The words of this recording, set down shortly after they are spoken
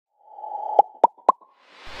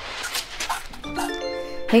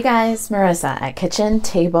Hey guys, Marissa at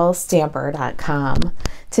kitchentablestamper.com.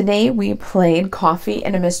 Today we played Coffee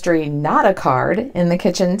and a Mystery, Not a Card in the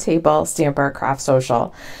Kitchen Table Stamper Craft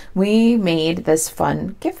Social. We made this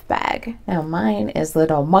fun gift bag. Now mine is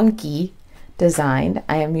Little Monkey designed.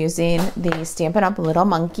 I am using the Stampin' Up! Little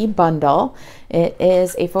Monkey bundle. It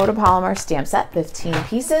is a photopolymer stamp set, 15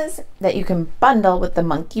 pieces, that you can bundle with the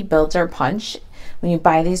Monkey Builder Punch. When you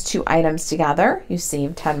buy these two items together, you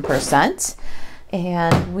save 10%.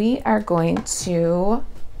 And we are going to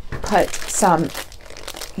put some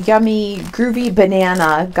yummy, groovy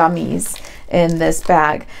banana gummies in this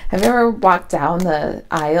bag. Have you ever walked down the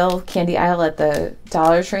aisle, candy aisle at the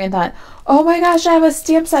Dollar Tree and thought, oh my gosh, I have a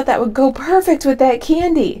stamp set that would go perfect with that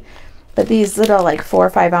candy? But these little like 4 or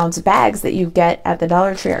 5 ounce bags that you get at the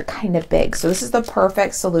Dollar Tree are kind of big. So this is the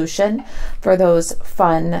perfect solution for those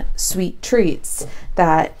fun, sweet treats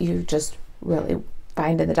that you just really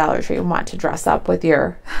find in the Dollar Tree and want to dress up with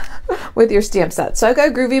your with your stamp set. So I've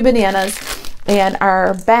got groovy bananas, and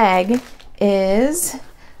our bag is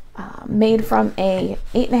made from a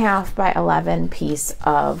 8.5 by 11 piece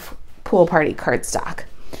of pool party cardstock.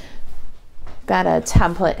 Got a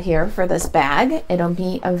template here for this bag. It'll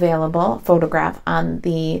be available, photograph on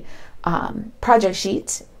the project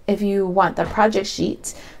sheet. If you want the project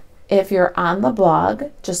sheet, if you're on the blog,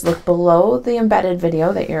 just look below the embedded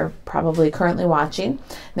video that you're probably currently watching.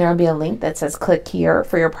 There will be a link that says click here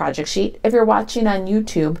for your project sheet. If you're watching on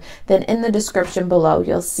YouTube, then in the description below,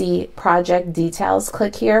 you'll see project details.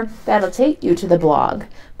 Click here. That'll take you to the blog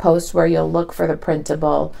post where you'll look for the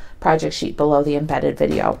printable project sheet below the embedded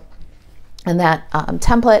video. And that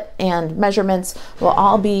template and measurements will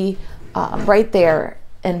all be right there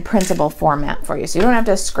in printable format for you. So you don't have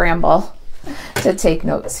to scramble to take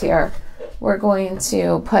notes here. We're going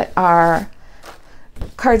to put our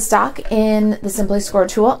cardstock in the Simply Score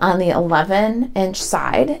tool on the 11-inch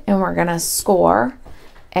side, and we're going to score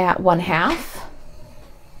at 1/2,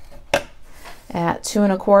 at 2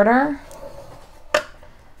 1/4,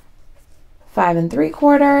 5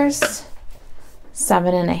 3/4,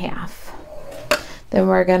 7 1/2. Then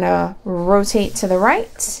we're going to rotate to the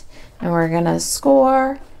right, and we're going to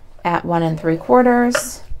score at 1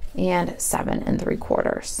 3/4 and 7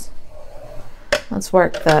 3/4. Let's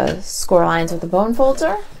work the score lines with the bone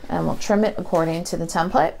folder, and we'll trim it according to the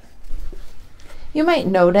template. You might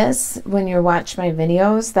notice when you watch my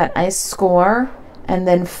videos that I score and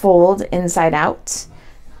then fold inside out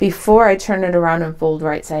before I turn it around and fold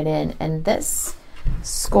right side in. And this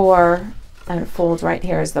score and fold right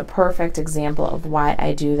here is the perfect example of why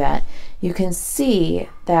I do that. You can see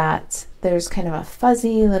that there's kind of a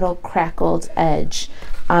fuzzy little crackled edge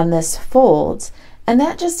on this fold, and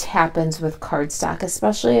that just happens with cardstock,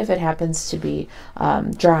 especially if it happens to be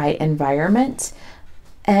dry environment,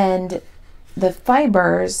 and the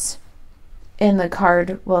fibers in the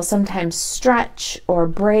card will sometimes stretch or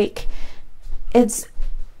break. It's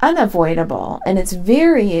unavoidable, and it's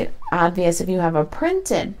very obvious if you have a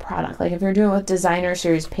printed product, like if you're doing it with designer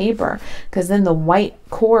series paper, because then the white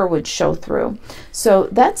core would show through. So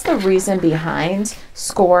that's the reason behind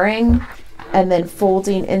scoring and then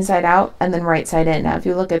folding inside out and then right side in. Now if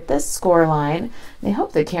you look at this score line, and I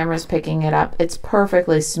hope the camera's picking it up, it's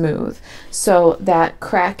perfectly smooth. So that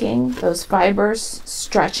cracking, those fibers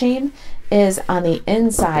stretching, is on the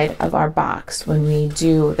inside of our box when we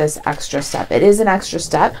do this extra step. It is an extra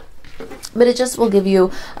step, but it just will give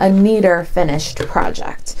you a neater finished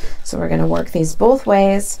project. So we're going to work these both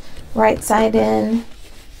ways, right side in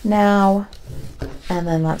now, and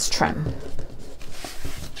then let's trim.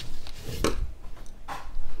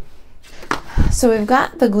 So we've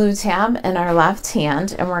got the glue tab in our left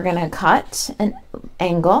hand, and we're going to cut an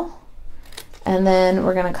angle, and then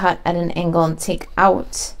we're going to cut at an angle and take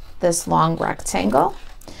out this long rectangle.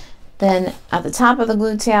 Then at the top of the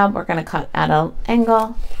glue tab, we're going to cut at an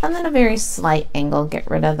angle and then a very slight angle, get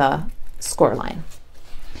rid of the score line.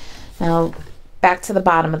 Now back to the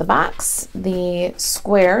bottom of the box. The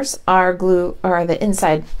squares are the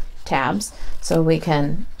inside tabs, so we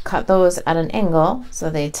can cut those at an angle so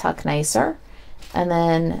they tuck nicer. And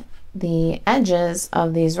then the edges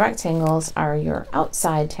of these rectangles are your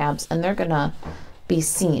outside tabs, and they're gonna be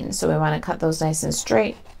seen. So we want to cut those nice and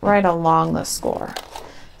straight right along the score.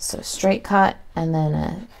 So straight cut and then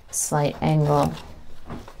a slight angle.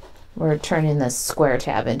 We're turning this square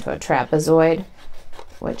tab into a trapezoid,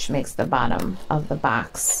 which makes the bottom of the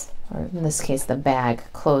box, or in this case the bag,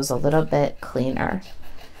 close a little bit cleaner.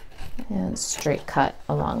 And straight cut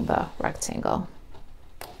along the rectangle.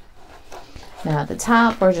 Now at the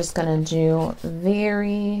top, we're just going to do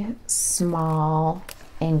very small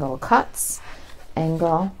angle cuts,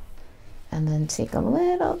 angle, and then take a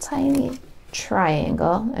little tiny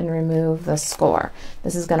triangle and remove the score.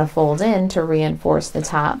 This is going to fold in to reinforce the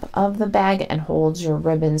top of the bag and holds your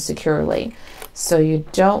ribbon securely. So you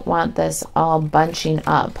don't want this all bunching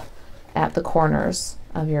up at the corners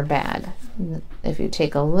of your bag. If you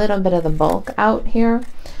take a little bit of the bulk out here,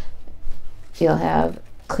 you'll have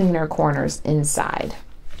cleaner corners inside.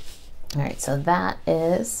 All right, so that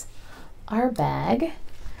is our bag.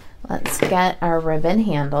 Let's get our ribbon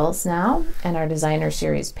handles now and our designer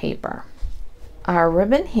series paper. Our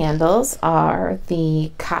ribbon handles are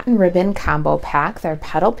the cotton ribbon combo pack. They're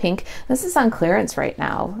petal pink. This is on clearance right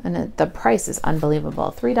now, and the price is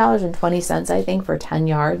unbelievable. $3.20, I think, for 10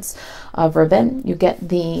 yards of ribbon. You get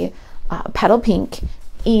the petal pink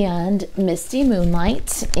and misty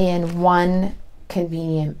moonlight in one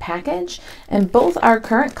convenient package, and both are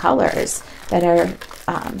current colors that are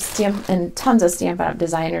stamped, and tons of Stampin' Up!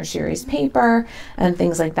 Designer series paper and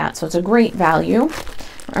things like that. So it's a great value.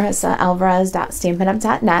 Marisa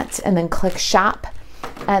Alvarez.stampinup.net, and then click shop,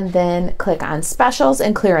 and then click on specials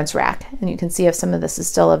and clearance rack, and you can see if some of this is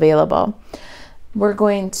still available. We're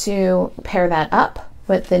going to pair that up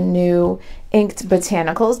with the new Inked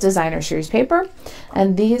Botanicals designer series paper,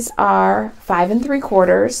 and these are 5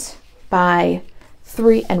 3/4 by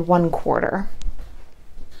 3 1/4.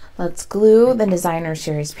 Let's glue the designer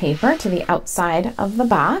series paper to the outside of the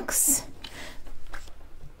box.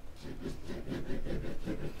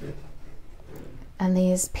 And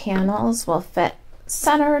these panels will fit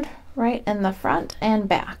centered right in the front and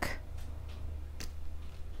back.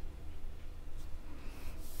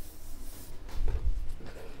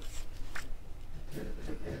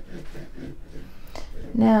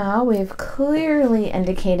 Now we've clearly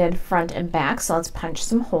indicated front and back, so let's punch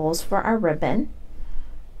some holes for our ribbon.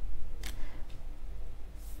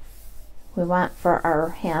 We want for our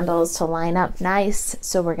handles to line up nice,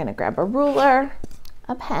 so we're going to grab a ruler,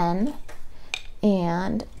 a pen,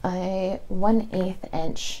 and a 1/8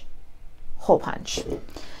 inch hole punch.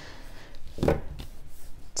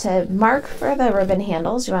 To mark for the ribbon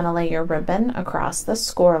handles, you want to lay your ribbon across the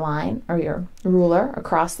score line, or your ruler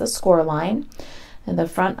across the score line, and the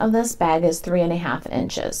front of this bag is 3 1/2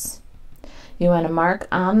 inches. You want to mark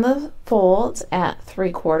on the folds at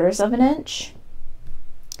 3/4 of an inch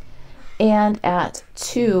and at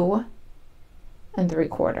 2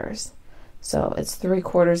 3/4. So it's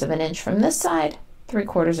 3/4 of an inch from this side,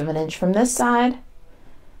 3/4 of an inch from this side.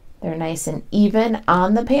 They're nice and even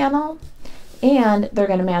on the panel, and they're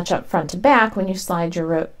going to match up front to back when you slide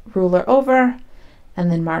your ruler over,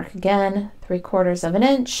 and then mark again 3/4 of an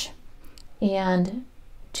inch and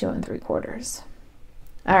 2 3/4.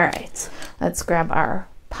 All right, let's grab our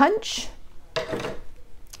punch.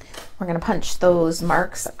 We're going to punch those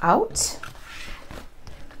marks out.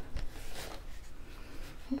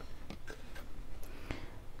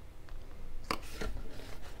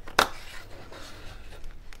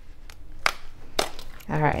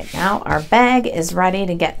 All right, now our bag is ready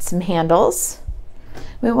to get some handles.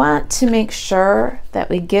 We want to make sure that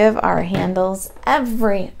we give our handles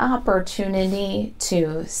every opportunity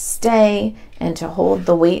to stay and to hold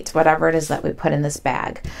the weight, whatever it is that we put in this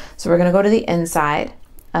bag. So we're going to go to the inside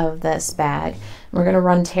of this bag. We're going to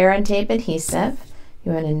run tear and tape adhesive.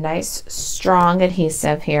 You want a nice strong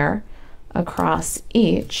adhesive here across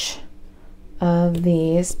each of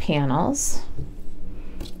these panels.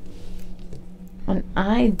 And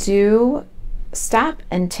I do stop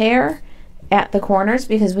and tear at the corners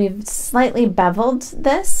because we've slightly beveled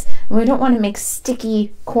this and we don't want to make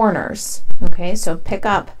sticky corners. Okay, so pick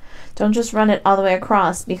up, don't just run it all the way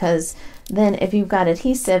across, because then if you've got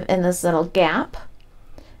adhesive in this little gap,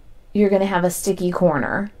 you're going to have a sticky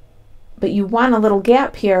corner. But you want a little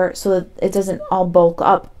gap here so that it doesn't all bulk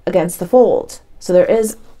up against the fold. So there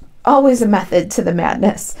is always a method to the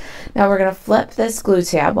madness. Now we're going to flip this glue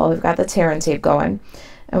tab while we've got the tear and tape going,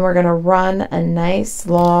 and we're going to run a nice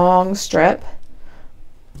long strip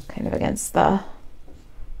kind of against the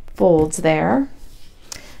folds there.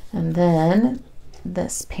 And then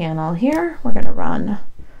this panel here, we're going to run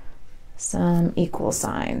some equal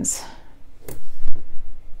signs,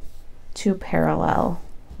 2 parallel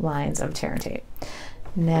lines of tear and tape.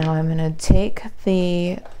 Now I'm going to take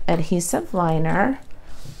the adhesive liner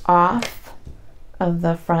off of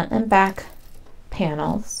the front and back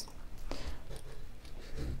panels.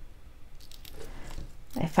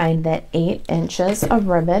 I find that 8 inches of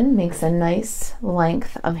ribbon makes a nice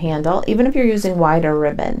length of handle, even if you're using wider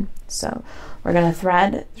ribbon. So we're going to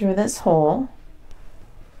thread through this hole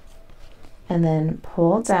and then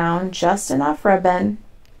pull down just enough ribbon,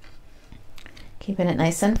 keeping it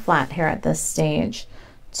nice and flat here at this stage,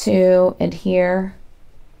 to adhere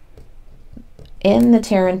in the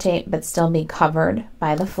tear and tape but still be covered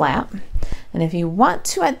by the flap. And if you want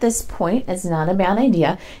to at this point, it's not a bad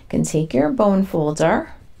idea, you can take your bone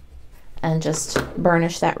folder and just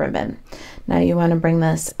burnish that ribbon. Now you want to bring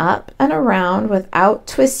this up and around without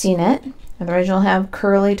twisting it, otherwise you'll have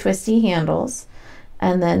curly twisty handles,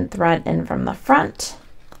 and then thread in from the front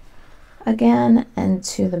again and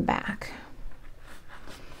to the back.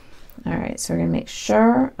 All right, so we're going to make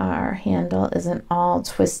sure our handle isn't all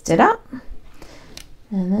twisted up,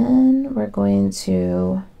 and then we're going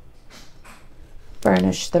to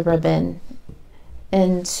burnish the ribbon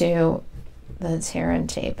into the tear and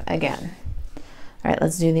tape again. All right,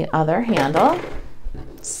 let's do the other handle.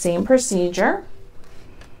 Same procedure.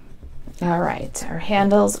 All right, our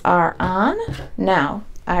handles are on. Now,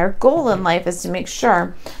 our goal in life is to make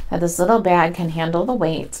sure that this little bag can handle the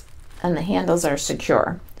weight and the handles are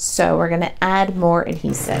secure. So we're going to add more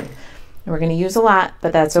adhesive. We're going to use a lot,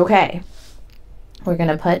 but that's okay. We're going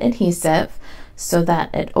to put adhesive so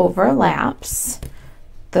that it overlaps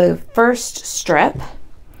the first strip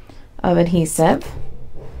of adhesive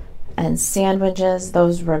and sandwiches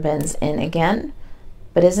those ribbons in again,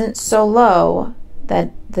 but isn't so low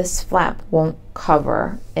that this flap won't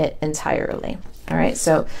cover it entirely. All right,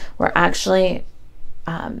 so we're actually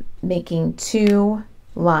making two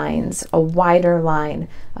lines, a wider line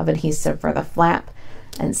of adhesive for the flap,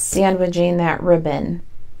 and sandwiching that ribbon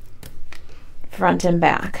front and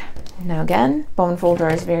back. Now again, bone folder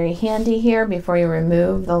is very handy here. Before you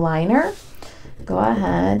remove the liner, go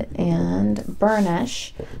ahead and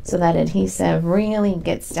burnish so that adhesive really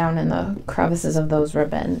gets down in the crevices of those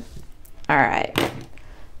ribbons. All right,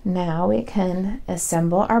 now we can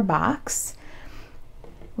assemble our box.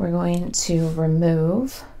 We're going to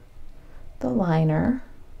remove the liner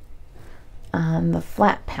on the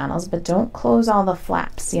flap panels, but don't close all the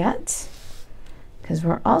flaps yet, because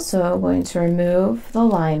we're also going to remove the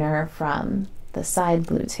liner from the side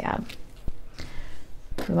glue tab.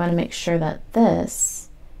 We want to make sure that this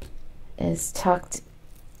is tucked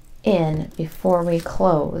in before we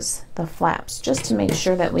close the flaps, just to make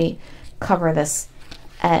sure that we cover this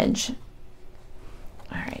edge.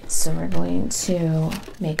 All right, so we're going to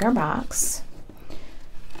make our box.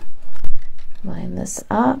 Line this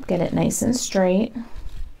up, get it nice and straight.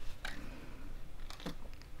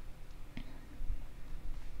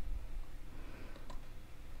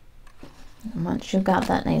 And once you've got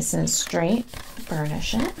that nice and straight,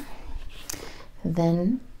 burnish it.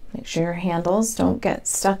 Then make sure your handles don't get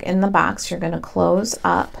stuck in the box. You're going to close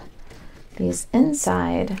up these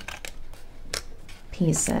inside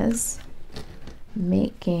pieces,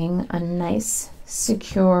 making a nice,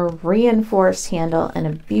 secure, reinforced handle and a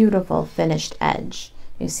beautiful finished edge.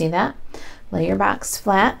 You see that? Lay your box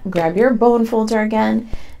flat, grab your bone folder again,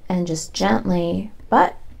 and just gently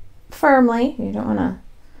but firmly, you don't want to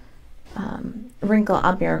wrinkle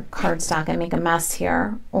up your cardstock and make a mess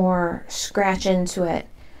here, or scratch into it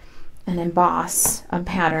and emboss a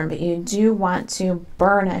pattern, but you do want to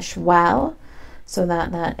burnish well so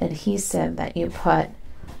that that adhesive that you put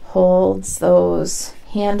holds those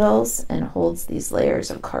handles and holds these layers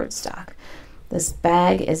of cardstock. This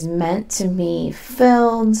bag is meant to be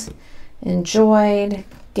filled, enjoyed,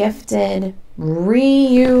 gifted,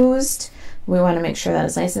 reused. We want to make sure that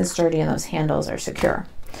it's nice and sturdy and those handles are secure.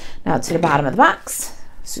 Now to the bottom of the box,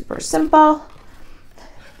 super simple.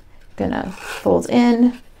 Gonna fold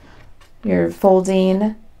in. You're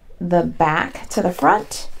folding the back to the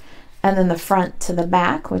front and then the front to the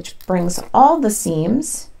back, which brings all the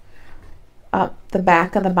seams up the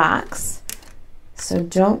back of the box. So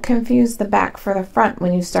don't confuse the back for the front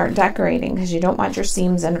when you start decorating, because you don't want your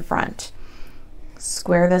seams in front.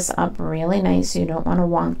 Square this up really nice. You don't want a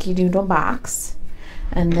wonky doodle box.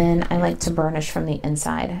 And then I like to burnish from the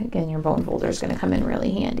inside. Again, your bone folder is going to come in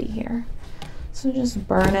really handy here. So just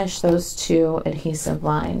burnish those two adhesive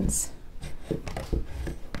lines.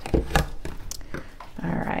 All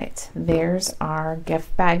right, there's our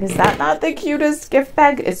gift bag. Is that not the cutest gift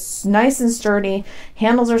bag? It's nice and sturdy.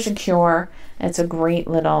 Handles are secure. It's a great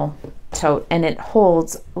little tote, and it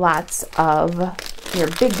holds lots of your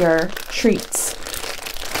bigger treats.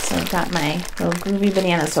 So I've got my little groovy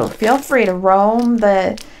banana. So feel free to roam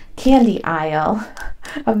the candy aisle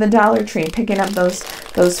of the Dollar Tree, picking up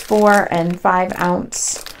those 4 and 5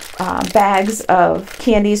 ounce bags of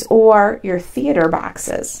candies, or your theater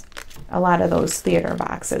boxes. A lot of those theater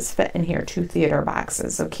boxes fit in here, 2 theater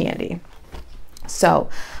boxes of candy. So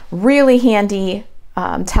really handy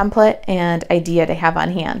template and idea to have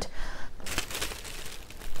on hand.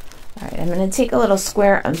 All right, I'm going to take a little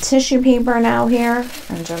square of tissue paper now here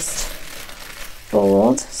and just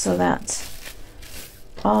fold so that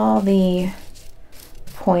all the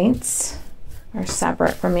points are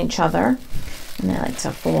separate from each other, and I like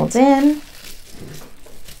to fold in.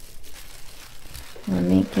 We're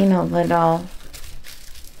making a little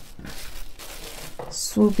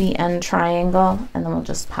swoopy end triangle, and then we'll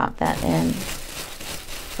just pop that in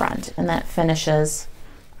front, and that finishes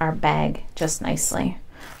our bag just nicely.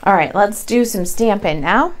 All right, let's do some stamping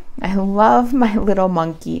now. I love my little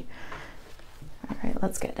monkey. All right,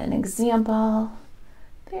 let's get an example.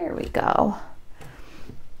 There we go.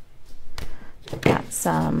 Got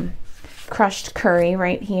some crushed curry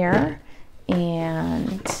right here,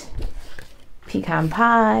 and pecan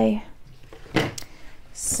pie,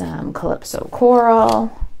 some calypso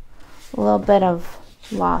coral, a little bit of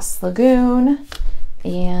Lost Lagoon,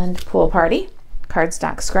 and pool party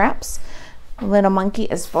cardstock scraps. Little monkey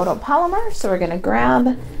is photopolymer, so we're going to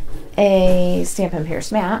grab a Stampin'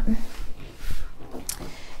 Pierce mat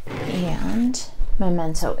and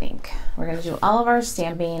Memento ink. We're going to do all of our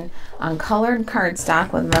stamping on colored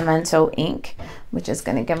cardstock with Memento ink, which is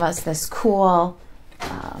going to give us this cool,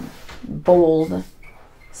 bold,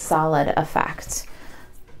 solid effect.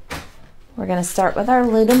 We're going to start with our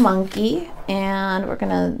little monkey, and we're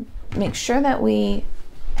going to make sure that we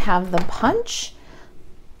have the punch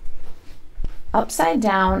upside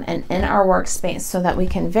down and in our workspace so that we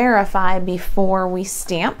can verify before we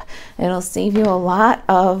stamp. It'll save you a lot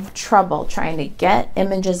of trouble trying to get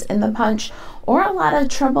images in the punch, or a lot of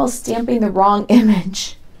trouble stamping the wrong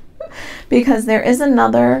image, because there is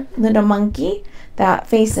another little monkey that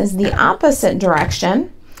faces the opposite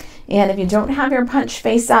direction, and if you don't have your punch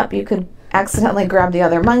face up, you could accidentally grab the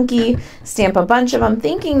other monkey, stamp a bunch of them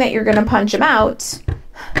thinking that you're going to punch them out,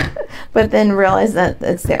 but then realize that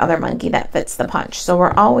it's the other monkey that fits the punch. So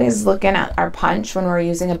we're always looking at our punch when we're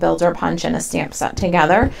using a builder punch and a stamp set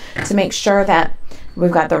together to make sure that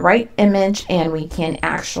we've got the right image and we can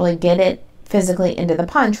actually get it physically into the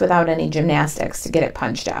punch without any gymnastics to get it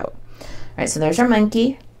punched out. All right, so there's our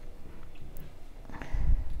monkey.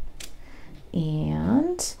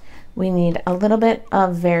 And we need a little bit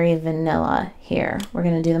of Very Vanilla here. We're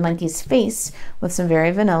going to do the monkey's face with some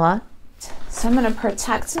Very Vanilla. So I'm going to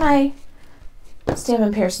protect my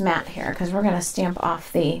Stampin' Pierce mat here because we're going to stamp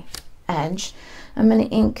off the edge. I'm going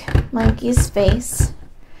to ink monkey's face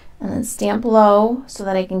and then stamp low so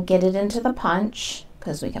that I can get it into the punch,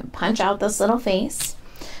 because we can punch out this little face.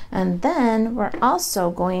 And then we're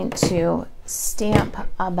also going to stamp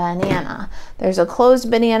a banana. There's a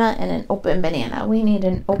closed banana and an open banana. We need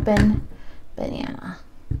an open banana.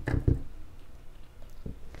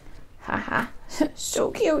 Haha,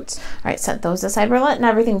 so cute. All right, set those aside. We're letting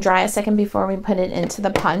everything dry a second before we put it into the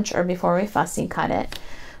punch or before we fussy cut it.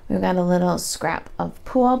 We've got a little scrap of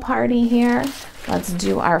pool party here. Let's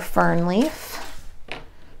do our fern leaf.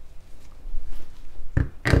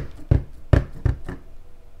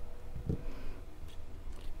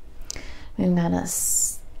 We've got a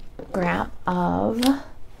scrap of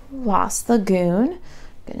Lost Lagoon.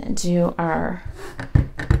 Gonna do our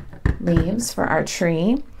leaves for our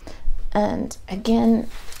tree. And again,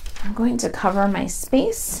 I'm going to cover my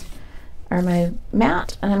space or my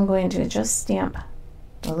mat, and I'm going to just stamp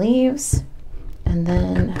the leaves and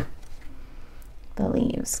then the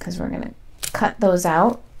leaves, because we're going to cut those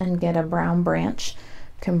out and get a brown branch.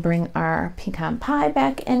 Can bring our pecan pie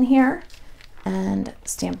back in here and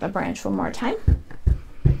stamp the branch one more time.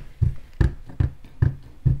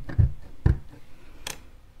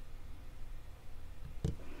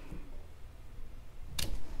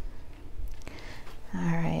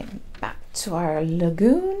 All right, back to our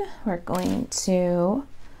lagoon. We're going to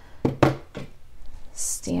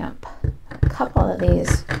stamp a couple of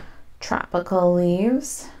these tropical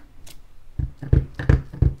leaves.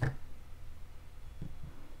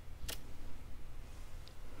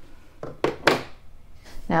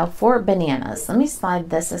 Now for bananas, let me slide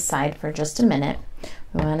this aside for just a minute.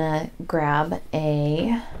 We want to grab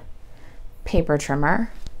a paper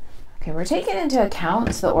trimmer. Okay, we're taking into account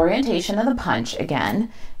the orientation of the punch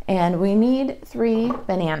again, and we need 3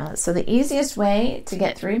 bananas. So the easiest way to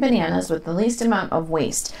get 3 bananas with the least amount of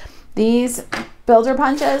waste. These builder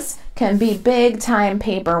punches can be big time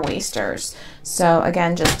paper wasters. So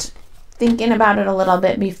again, just thinking about it a little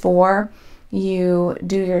bit before you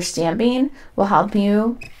do your stamping will help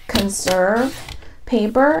you conserve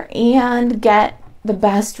paper and get the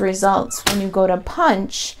best results when you go to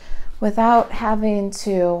punch without having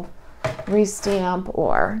to restamp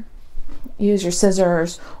or use your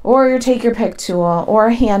scissors or you take your pick tool or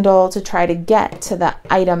a handle to try to get to the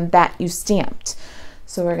item that you stamped.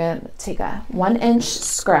 So we're going to take a 1-inch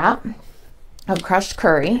scrap of crushed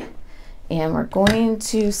curry, and we're going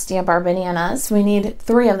to stamp our bananas. We need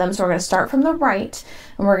 3 of them, so we're going to start from the right,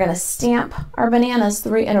 and we're going to stamp our bananas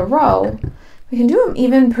 3 in a row. We can do them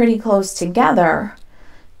even pretty close together,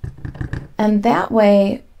 and that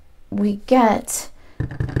way we get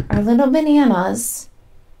our little bananas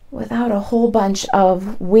without a whole bunch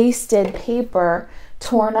of wasted paper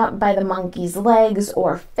torn up by the monkey's legs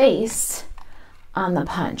or face on the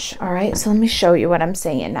punch. All right, so let me show you what I'm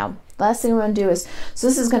saying now. Last thing we want to do is, so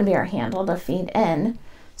this is going to be our handle to feed in.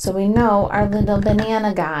 So we know our little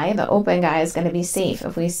banana guy, the open guy, is going to be safe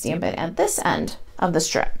if we stamp it at this end of the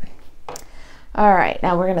strip. All right,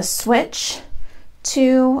 now we're going to switch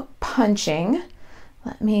to punching.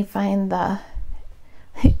 Let me find the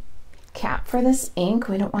cap for this ink.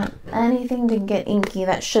 We don't want anything to get inky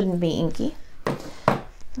that shouldn't be inky.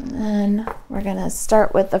 And then we're going to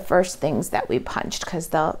start with the first things that we punched because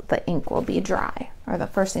the ink will be dry, or the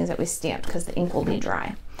first things that we stamped because the ink will be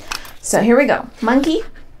dry. So here we go. Monkey,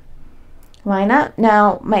 line up.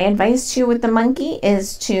 Now my advice to you with the monkey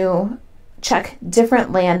is to check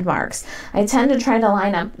different landmarks. I tend to try to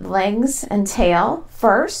line up legs and tail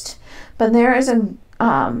first, but there is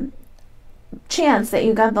a chance that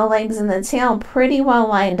you got the legs and the tail pretty well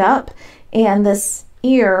lined up, and this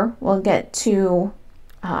ear will get too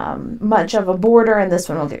much of a border, and this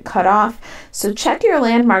one will get cut off. So check your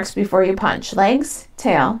landmarks before you punch. Legs,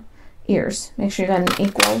 tail, ears. Make sure you got an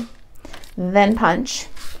equal, then punch.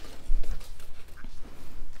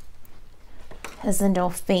 His little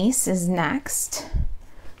face is next.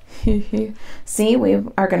 See, we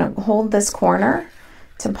are going to hold this corner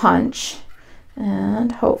to punch,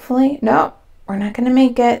 and hopefully, no, we're not going to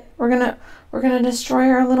make it. We're gonna destroy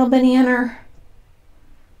our little banana.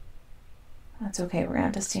 That's okay. We're gonna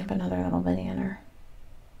have to stamp another little banana.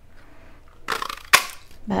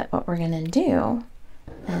 But what we're gonna do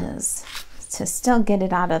is, to still get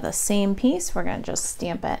it out of the same piece, we're gonna just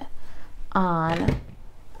stamp it on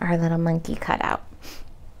our little monkey cutout.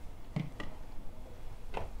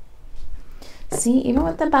 See, even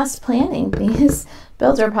with the best planning, these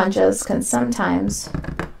builder punches can sometimes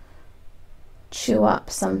chew up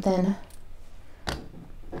something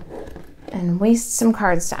and waste some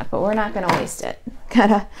cardstock, but we're not going to waste it.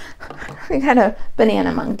 We got a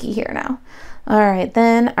banana monkey here now. All right,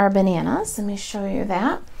 then our bananas. Let me show you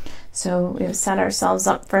that. So we've set ourselves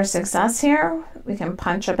up for success here. We can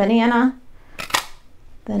punch a banana.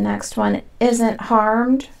 The next one isn't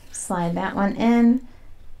harmed. Slide that one in.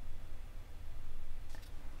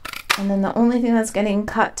 And then the only thing that's getting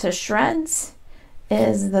cut to shreds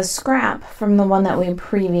is the scrap from the one that we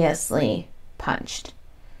previously punched.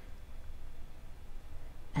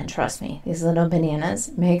 And trust me, these little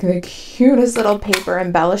bananas make the cutest little paper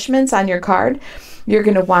embellishments on your card. You're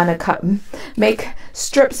going to want to make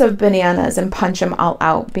strips of bananas and punch them all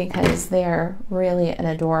out, because they're really an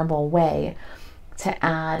adorable way to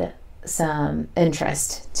add some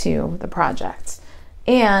interest to the project.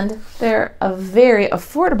 And they're a very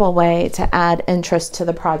affordable way to add interest to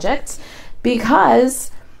the project,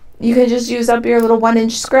 because you can just use up your little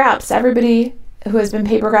 1-inch scraps. Everybody who has been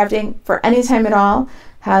paper crafting for any time at all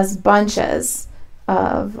has bunches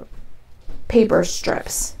of paper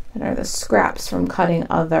strips that are the scraps from cutting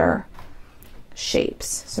other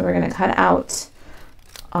shapes. So we're going to cut out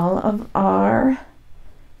all of our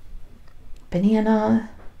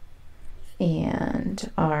banana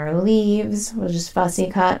and our leaves. We'll just fussy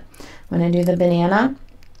cut. When I do the banana,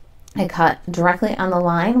 I cut directly on the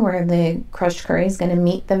line where the crushed curry is going to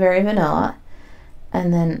meet the very vanilla,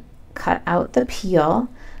 and then cut out the peel.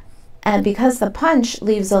 And because the punch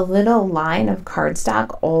leaves a little line of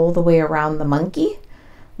cardstock all the way around the monkey,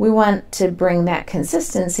 we want to bring that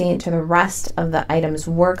consistency to the rest of the items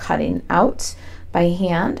we're cutting out by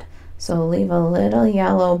hand. So leave a little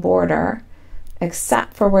yellow border,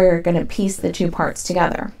 except for where you're going to piece the two parts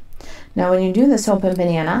together. Now when you do this open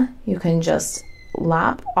banana, you can just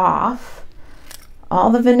lop off all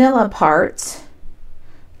the vanilla part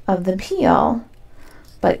of the peel,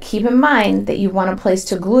 but keep in mind that you want a place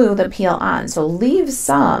to glue the peel on. So leave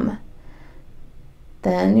some.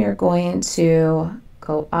 Then you're going to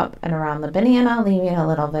go up and around the banana, leaving a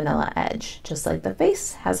little vanilla edge, just like the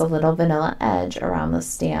face has a little vanilla edge around the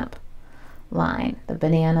stamp line. The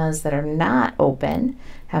bananas that are not open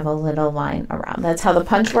have a little line around. That's how the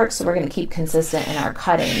punch works. So we're going to keep consistent in our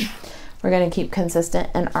cutting. We're going to keep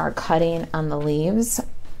consistent in our cutting on the leaves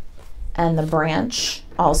and the branch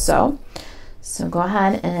also. So go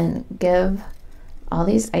ahead and give all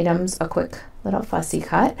these items a quick little fussy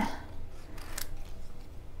cut.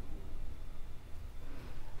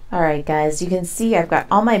 All right, guys, you can see I've got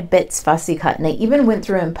all my bits fussy cut, and I even went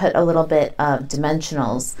through and put a little bit of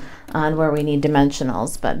dimensionals on where we need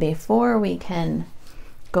dimensionals. But before we can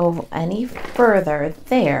go any further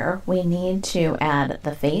there, we need to add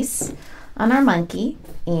the face on our monkey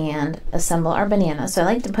and assemble our banana. So I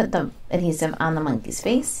like to put the adhesive on the monkey's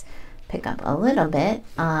face, pick up a little bit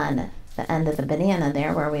on the end of the banana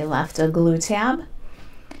there where we left a glue tab.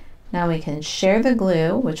 Now we can share the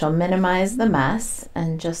glue, which will minimize the mess,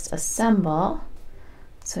 and just assemble.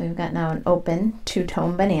 So we've got now an open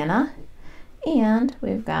two-tone banana, and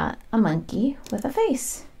we've got a monkey with a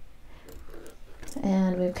face.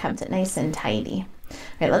 And we've kept it nice and tidy. All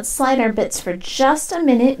right, let's slide our bits for just a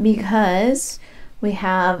minute because we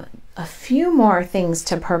have a few more things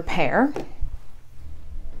to prepare.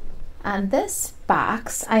 On this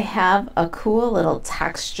box, I have a cool little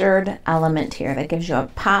textured element here that gives you a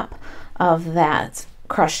pop of that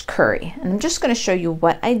crushed curry. And I'm just going to show you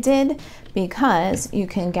what I did because you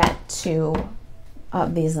can get two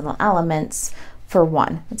of these little elements for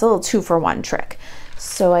one. It's a little 2-for-1 trick.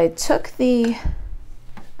 So I took the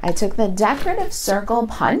decorative circle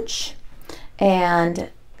punch and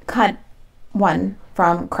cut one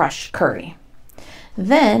from crushed curry.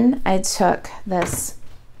 Then I took this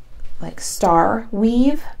like star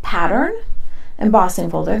weave pattern embossing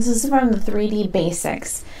folder. This is from the 3D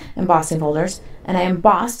Basics embossing folders, and I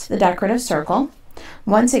embossed the decorative circle.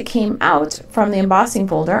 Once it came out from the embossing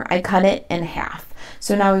folder, I cut it in half.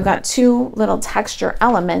 So now we've got two little texture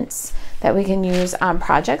elements that we can use on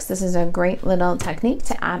projects. This is a great little technique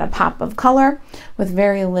to add a pop of color with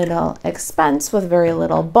very little expense, with very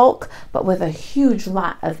little bulk, but with a huge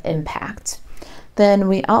lot of impact. Then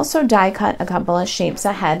we also die cut a couple of shapes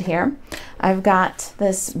ahead here. I've got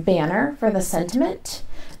this banner for the sentiment,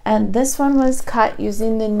 and this one was cut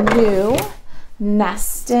using the new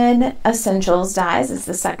Nested Essentials dies. It's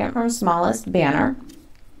the second from smallest banner.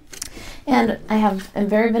 And I have in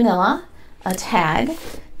Very Vanilla a tag.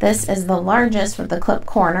 This is the largest with the clip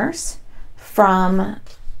corners from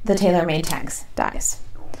the TaylorMade Tags dies.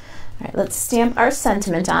 All right, let's stamp our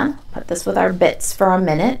sentiment on. Put this with our bits for a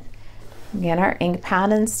minute. Get our ink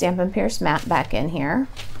pad and Stampin' Pierce mat back in here.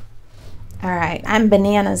 All right, I'm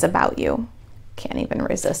bananas about you. Can't even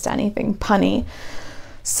resist anything punny.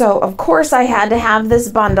 So of course I had to have this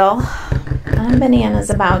bundle. I'm bananas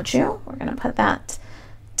about you. We're gonna put that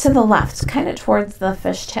to the left, kind of towards the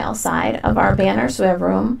fishtail side of our banner, so we have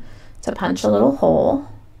room to punch a little hole.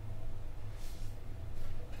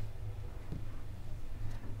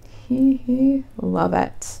 Love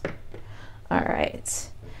it. All right.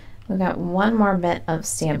 We've got one more bit of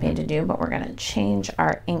stamping to do, but we're going to change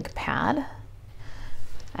our ink pad.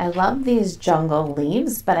 I love these jungle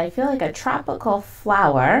leaves, but I feel like a tropical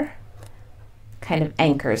flower kind of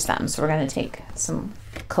anchors them. So we're going to take some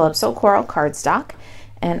Calypso Coral cardstock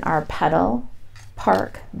and our Petal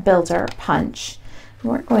Park Builder punch.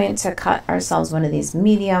 We're going to cut ourselves one of these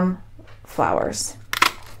medium flowers.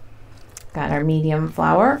 Got our medium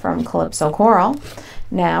flower from Calypso Coral.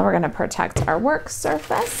 Now we're going to protect our work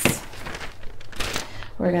surface.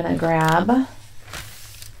 We're going to grab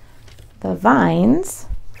the vines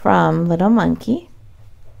from Little Monkey.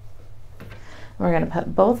 We're going to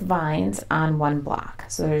put both vines on one block.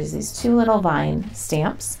 So there's these two little vine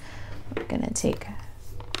stamps. We're going to take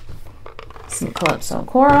some Calypso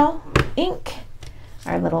Coral ink,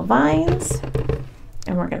 our little vines,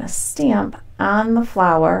 and we're going to stamp on the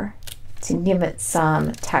flower to give it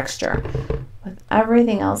some texture. With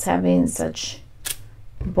everything else having such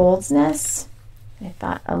boldness, I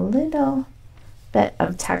thought a little bit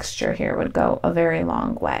of texture here would go a very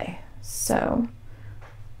long way. So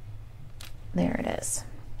there it is.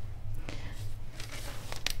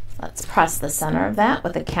 Let's press the center of that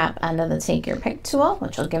with the cap end of the Take Your Pick tool,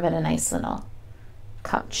 which will give it a nice little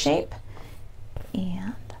cup shape.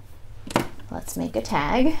 And let's make a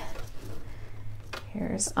tag.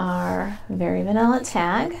 Here's our Very Vanilla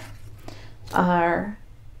tag, our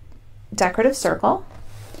decorative circle,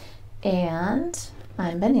 and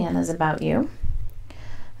I'm bananas about you.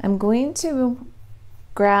 I'm going to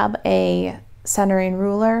grab a centering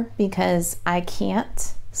ruler because I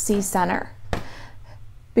can't see center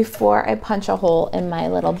before I punch a hole in my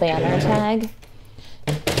little banner tag.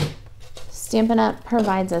 Stampin' Up!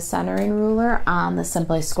 Provides a centering ruler on the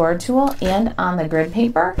Simply Scored tool and on the grid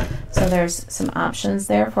paper. So there's some options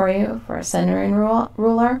there for you for a centering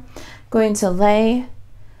ruler. Going to lay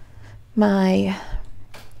my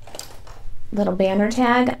little banner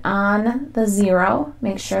tag on the 0.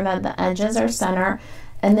 Make sure that the edges are center.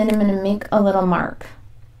 And then I'm going to make a little mark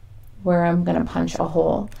where I'm going to punch a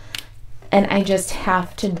hole. And I just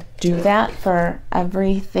have to do that for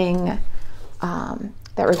everything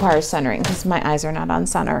that requires centering because my eyes are not on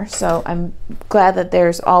center. So I'm glad that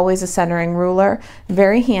there's always a centering ruler,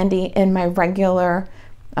 very handy in my regular,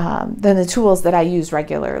 the tools that I use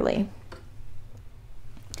regularly.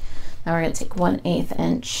 Now we're going to take 1/8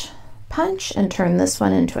 inch punch and turn this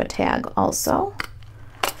one into a tag also.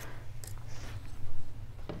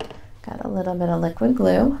 Got a little bit of liquid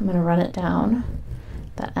glue. I'm going to run it down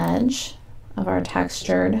the edge of our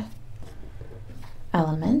textured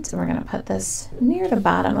element. And we're going to put this near the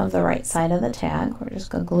bottom of the right side of the tag. We're just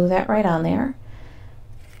going to glue that right on there.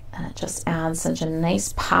 And it just adds such a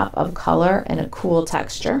nice pop of color and a cool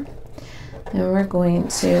texture. And we're going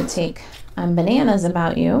to take on Bananas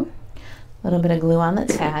About You, a little bit of glue on the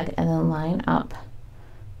tag, and then line up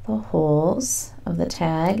the holes of the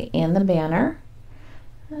tag and the banner.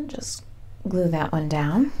 And just glue that one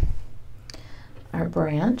down. Our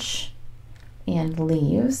branch and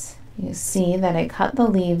leaves. You see that I cut the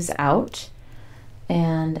leaves out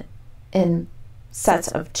and in sets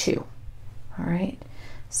of 2. All right,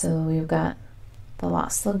 so we've got the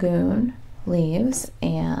Lost Lagoon leaves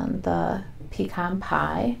and the pecan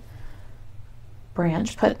pie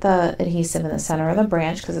branch. Put the adhesive in the center of the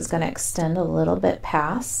branch because it's going to extend a little bit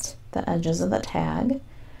past the edges of the tag.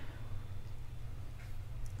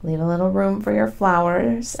 Leave a little room for your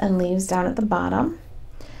flowers and leaves down at the bottom.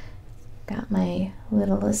 Got my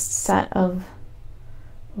littlest set of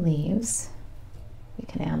leaves. We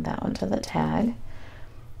can add that one to the tag.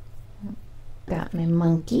 Got my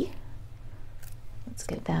monkey. Let's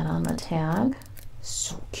get that on the tag.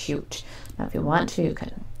 So cute. Now if you want to, you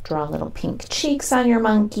can draw little pink cheeks on your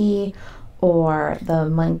monkey, or the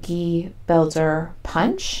Monkey Builder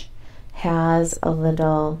Punch has a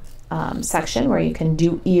little section where you can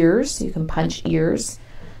do ears. You can punch ears.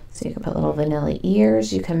 So you can put little vanilla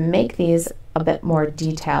ears. You can make these a bit more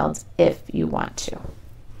detailed if you want to.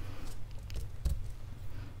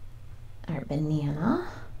 Our banana.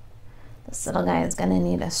 This little guy is going to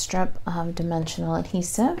need a strip of dimensional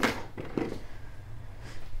adhesive.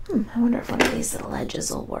 I wonder if one of these little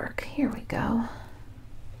edges will work. Here we go.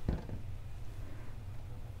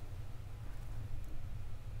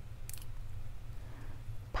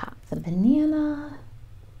 Pop the banana.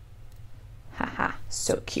 Haha,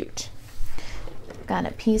 so cute. Got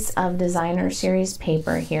a piece of Designer Series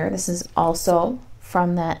paper here. This is also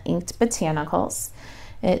from that Inked Botanicals.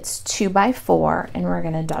 It's 2x4, and we're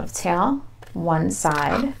going to dovetail one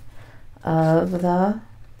side of the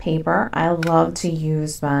paper. I love to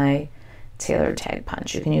use my tailor tag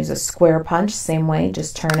punch. You can use a square punch, same way,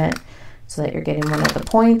 just turn it so that you're getting one of the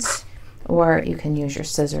points, or you can use your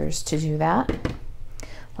scissors to do that.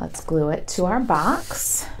 Let's glue it to our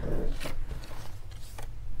box.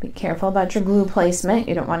 Be careful about your glue placement.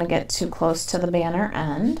 You don't want to get too close to the banner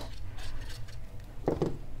end.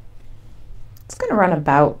 It's going to run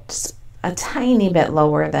about a tiny bit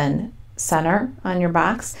lower than center on your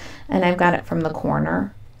box, and I've got it from the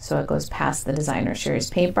corner so it goes past the Designer Series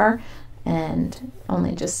paper and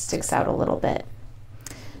only just sticks out a little bit.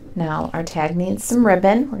 Now our tag needs some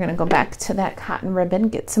ribbon. We're going to go back to that cotton ribbon,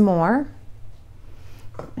 get some more,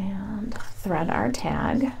 and thread our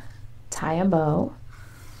tag, tie a bow.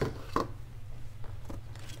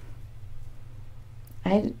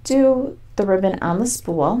 I do the ribbon on the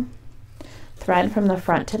spool, thread from the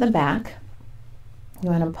front to the back. You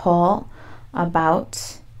want to pull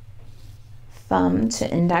about thumb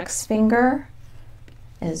to index finger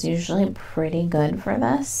is usually pretty good for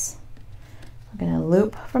this. We're going to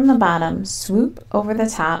loop from the bottom, swoop over the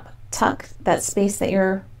top, tuck that space that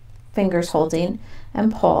your finger's holding,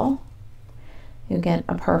 and pull. You get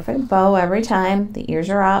a perfect bow every time. The ears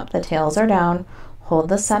are up, the tails are down. Hold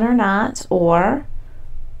the center knot or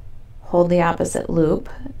hold the opposite loop,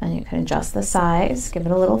 and you can adjust the size, give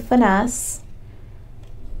it a little finesse,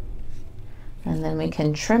 and then we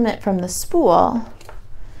can trim it from the spool.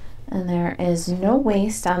 And there is no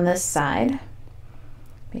waste on this side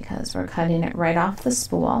because we're cutting it right off the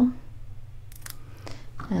spool.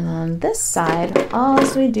 And on this side, all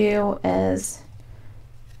we do is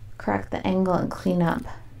correct the angle and clean up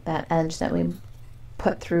that edge that we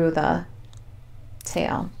put through the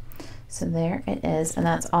tail. So there it is, and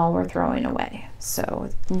that's all we're throwing away. So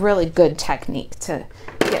really good technique to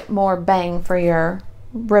get more bang for your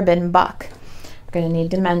ribbon buck. We're going to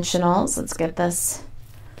need dimensionals. Let's get this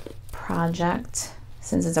project.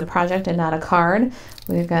 Since it's a project and not a card,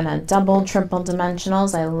 we're going to double, triple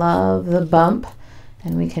dimensionals. I love the bump,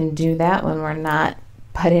 and we can do that when we're not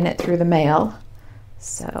putting it through the mail.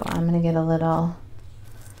 So I'm going to get a little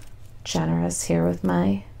generous here with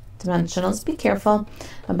my dimensionals. Be careful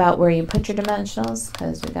about where you put your dimensionals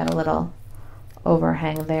because we got a little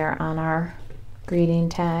overhang there on our greeting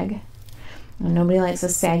tag. And nobody likes a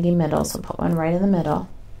saggy middle, so put one right in the middle.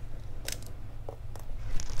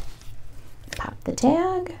 Pop the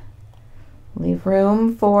tag. Leave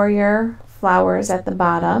room for your flowers at the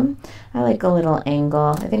bottom. I like a little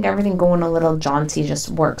angle. I think everything going a little jaunty just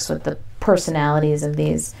works with the personalities of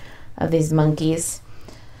these monkeys.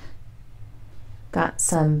 Got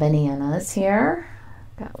some bananas here.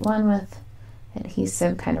 Got one with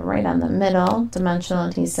adhesive kind of right on the middle, dimensional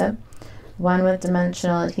adhesive. One with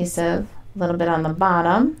dimensional adhesive a little bit on the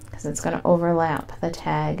bottom because it's going to overlap the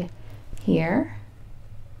tag here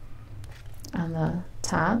on the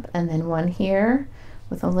top, and then one here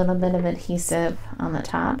with a little bit of adhesive on the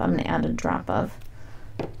top. I'm going to add a drop of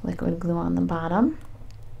liquid glue on the bottom.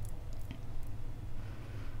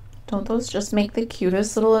 Don't those just make the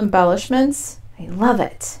cutest little embellishments? I love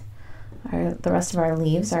it. The rest of our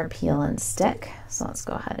leaves are peel and stick, so let's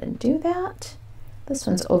go ahead and do that. This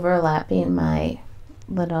one's overlapping my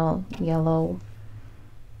little yellow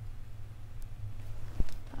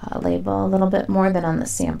label a little bit more than on the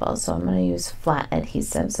sample, so I'm going to use flat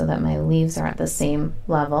adhesive so that my leaves are at the same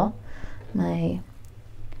level. My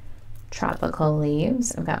tropical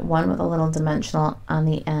leaves, I've got one with a little dimensional on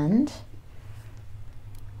the end.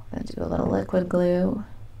 I'm going to do a little liquid glue,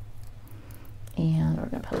 and we're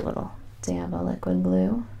going to put a little dab of liquid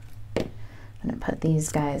glue. I'm going to put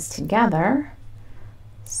these guys together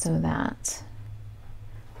so that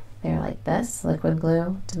they're like this, liquid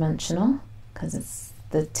glue, dimensional, because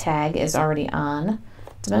the tag is already on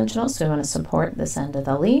dimensional, so we want to support this end of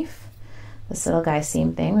the leaf. This little guy,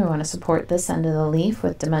 same thing, we want to support this end of the leaf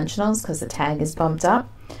with dimensionals because the tag is bumped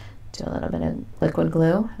up. Do a little bit of liquid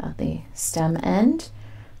glue at the stem end,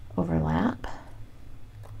 overlap.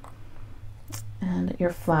 And your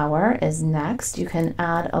flower is next. You can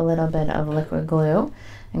add a little bit of liquid glue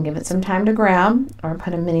and give it some time to grab, or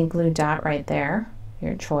put a mini glue dot right there,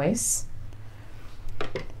 your choice.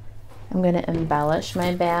 I'm going to embellish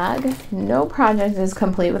my bag. No project is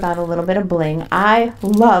complete without a little bit of bling. I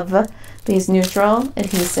love these neutral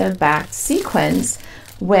adhesive backed sequins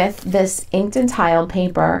with this inked and tiled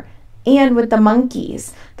paper and with the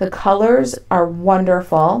monkeys. The colors are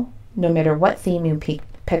wonderful, no matter what theme you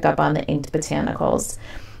pick up on the inked botanicals.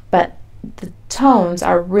 But the tones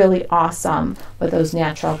are really awesome with those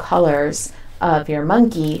natural colors of your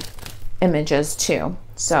monkey images too.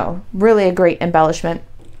 So really a great embellishment.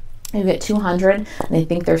 You get 200 and I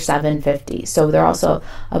think they're $7.50, so they're also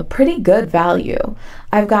a pretty good value.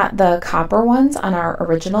 I've got the copper ones on our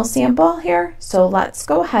original sample here, so let's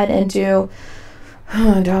go ahead and do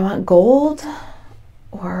I want gold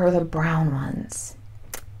or the brown ones?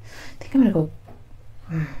 I think I'm gonna go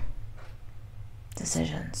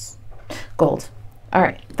decisions. Gold. All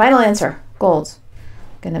right, final answer, gold.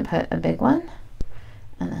 Gonna put a big one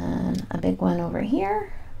and then a big one over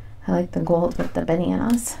here. I like the gold with the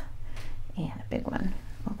bananas. And a big one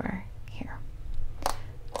over here.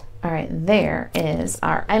 All right, there is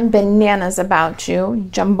our I'm Bananas About You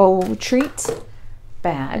jumbo treat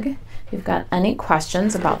bag. If you've got any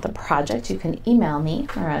questions about the project, you can email me,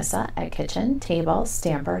 Marisa, at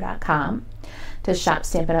kitchentablestamper.com. To shop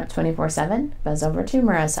Stampin' Up 24/7, buzz over to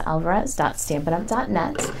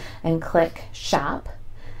marisaalvarez.stampinup.net and click shop.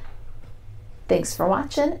 Thanks for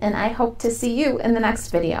watching, and I hope to see you in the next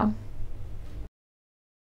video.